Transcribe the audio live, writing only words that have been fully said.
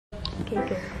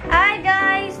Okay. Hi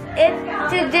guys,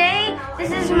 today this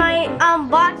is my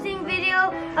unboxing video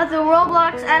of the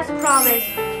Roblox as promised.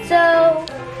 So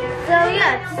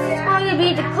yeah, this is going to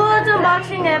be the coolest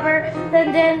unboxing ever.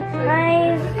 And then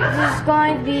guys, this is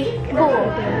going to be cool,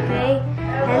 okay?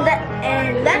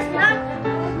 And let's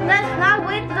not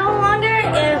wait no longer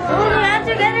and hold your hands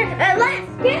together and let's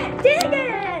get digging.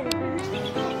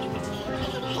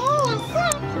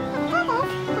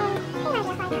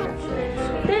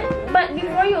 But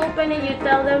before you open it, you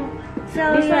tell them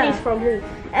this one is from who?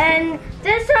 And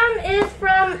this one is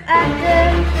from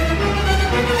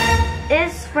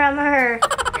from her.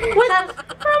 What's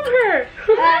from her?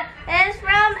 It's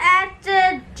from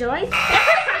Joyce.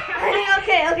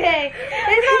 Okay.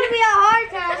 It's going to be a hard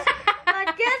test.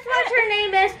 But guess what her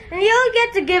name is? And you'll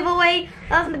get the giveaway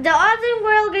of the Awesome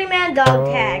World Game Man dog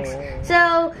tags.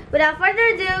 So without further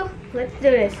ado, let's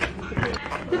do this.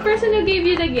 The person who gave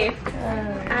you the gift.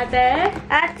 Ate.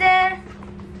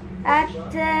 I'm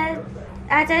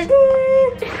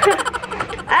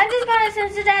just gonna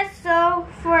censor that. So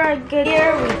for a good,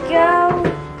 here we go.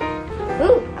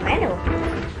 Ooh, I know.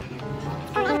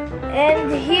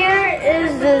 And here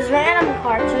is this random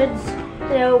cartridge,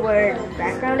 where the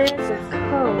background is, the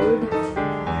code,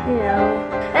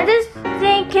 And this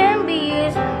thing can be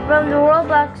used from the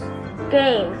Roblox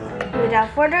game. Without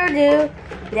further ado,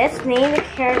 let's name the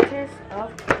characters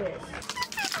of this.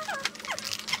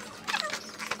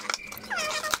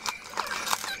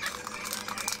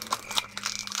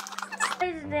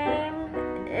 His name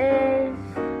is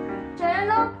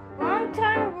Channel,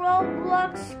 longtime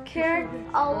Roblox character,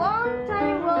 a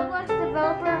longtime Roblox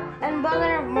developer, and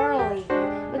brother of Merly,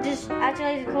 which is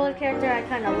actually the coolest character I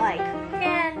kind of like.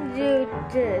 And do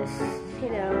this,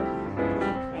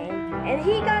 and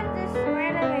he got this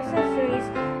random accessories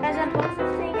as opposed to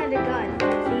thing and a gun.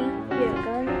 See, you have a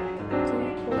gun.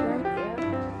 See, cool gun.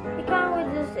 Yeah. He got with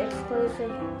this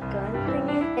exclusive gun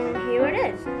thingy, and here it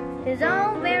is. His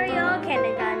own very own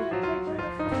cannon gun.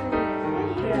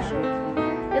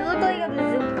 Yeah. It looked like a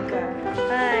bazooka.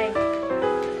 Hi.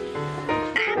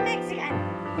 I'm Mexican.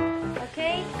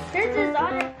 Okay. There's this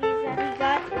other piece that he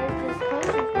got is this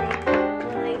potion thing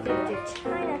related to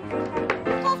China thing.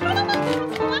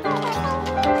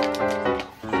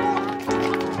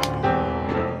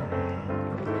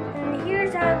 And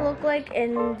here's how it looked like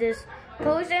in this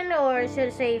potion, or should I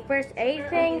say first aid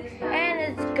thing, and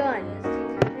its gun.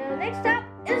 Next up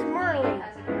is Merly,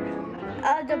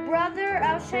 the brother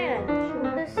of Shannon.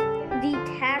 This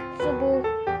detachable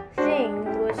thing,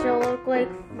 which will look like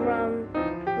from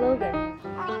Logan.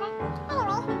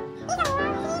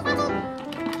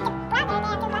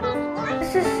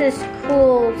 This is his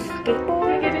cool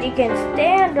skateboard you can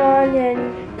stand on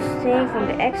and sing from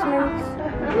the X-Men.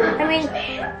 I mean,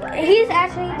 he's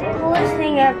actually the coolest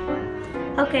thing ever.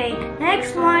 Okay,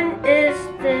 next one is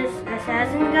this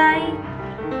assassin guy.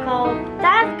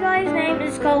 That guy's name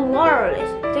is called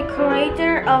Lawless, the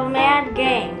creator of Mad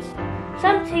Games.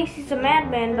 Some think he's a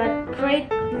madman, but create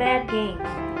mad games.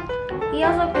 He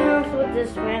also comes with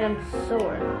this random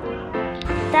sword.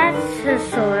 That's his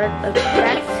sword.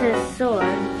 That's his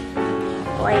sword.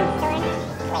 Wait. I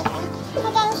kind of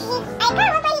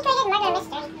look like he created Murder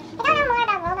Mystery. I don't know more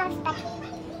about Roblox, but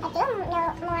I do know more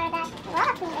about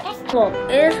Roblox murders. Well,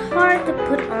 it is hard to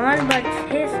put on, but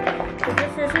this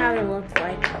is how it looks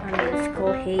like on this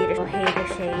cool hater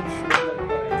shades.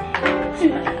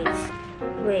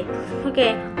 Wait,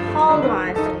 okay, hold on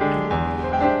a second.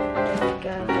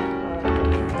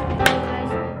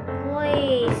 Guys,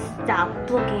 please stop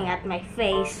looking at my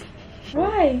face.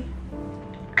 Why?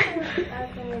 Just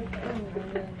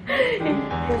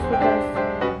because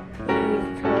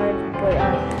he's hard, but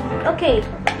okay,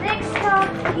 next up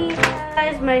he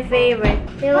has my favorite.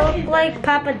 They look like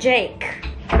Papa Jake.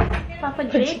 Papa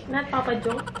Jake, not Papa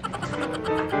Joe.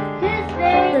 His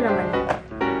name Cinnamon.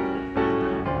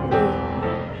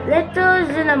 Little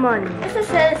Cinnamon. This is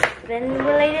his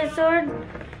spin-related sword.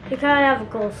 He kind of have a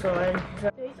cool sword. So,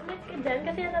 Ulit ka dyan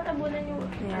kasi natatabunan yung...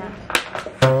 yeah.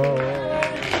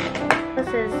 This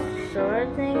is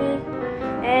sword thingy.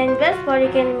 And best part,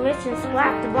 you can mix and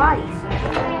swap the bodies.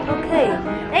 Okay,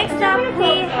 next up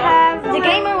we have the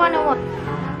Gamer 101.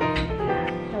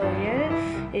 So yeah,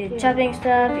 he's chopping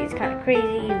stuff. He's kind of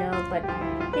crazy, but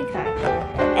he's kind of cool.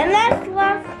 And last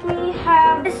left we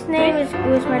have, his name is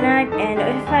Guzman, and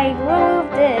if I remove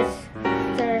this,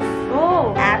 there's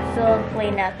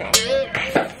absolutely nothing.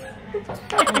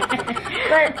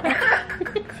 But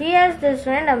he has this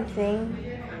random thing,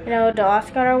 the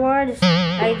Oscar awards.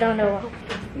 I don't know.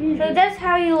 So that's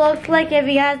how he looks like if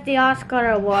he has the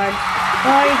Oscar award,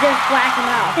 or you just whack him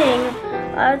out.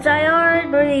 I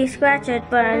already scratched it,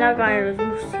 but I'm not going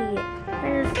to see it.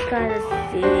 I'm just going to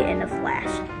see it in a flash.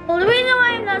 Well, the reason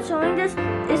why I'm not showing this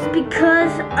is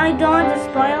because I don't want to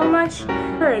spoil much.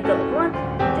 I don't want to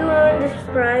the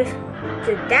surprise.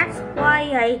 So that's why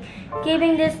I'm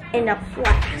giving this in a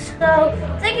flash. So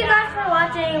thank you guys for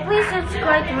watching. Please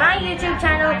subscribe to my YouTube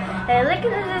channel and link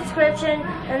in the description.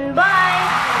 And bye.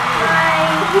 Bye.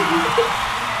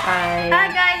 Hi. Hi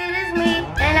guys, this is me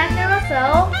and Actor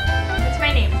Roselle. That's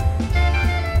my name.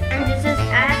 And this is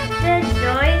Actor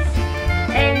Joyce.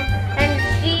 And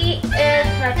she is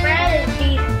my friend and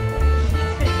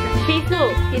she's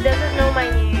who? He doesn't know my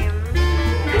name.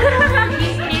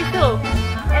 He's who?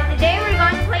 And today we're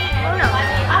going to play Uno.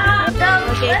 So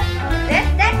Okay.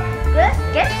 let's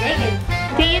get digging.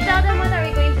 Can you tell them what are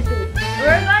we going to do?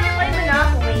 We're going to play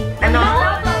Monopoly.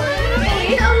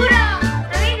 Monopoly.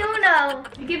 Uno.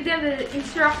 You give them the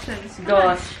instructions.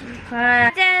 Gosh.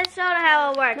 Just show them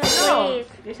how it works, No. please.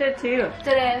 You said two.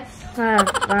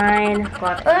 Fine.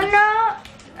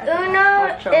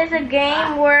 Uno is a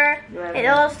game where it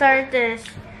all starts this.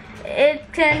 It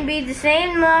can be the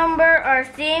same number or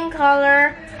same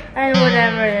color and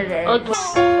whatever it is.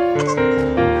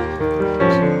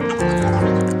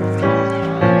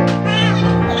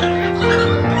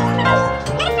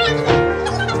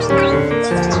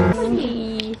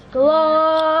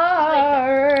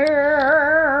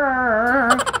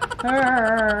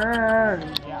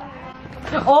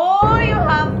 Oh, you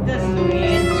have the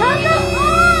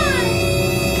switch.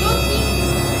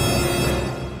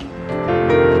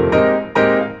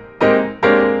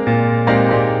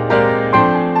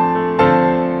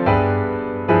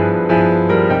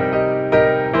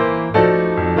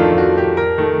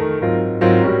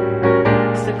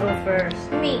 To go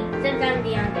first. Me, since I'm the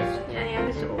youngest. Yeah, yeah,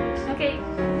 this is okay.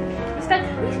 Start.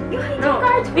 No.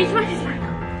 Which one is mine?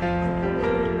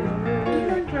 You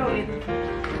don't throw it.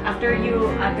 After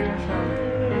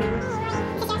Roselle.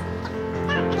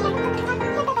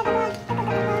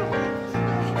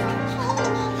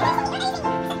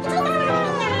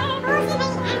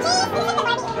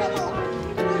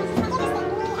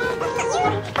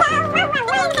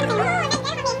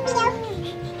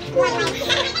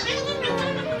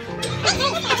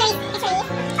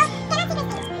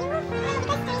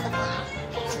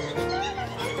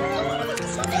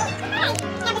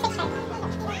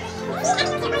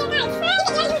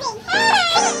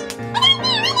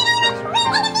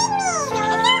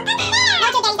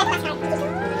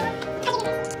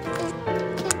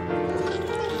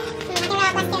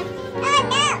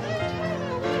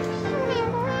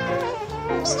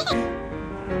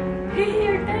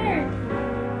 You're there.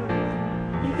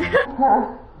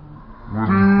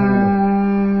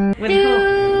 With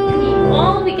who?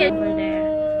 All we get for there.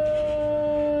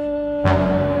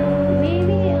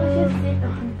 Maybe I'll just sit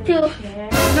on two.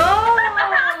 No!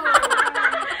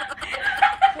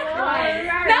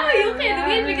 Now you can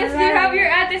win because you have your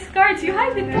artist cards. You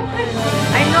hide the cards.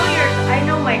 I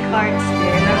know my cards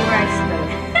there. That's where I stood.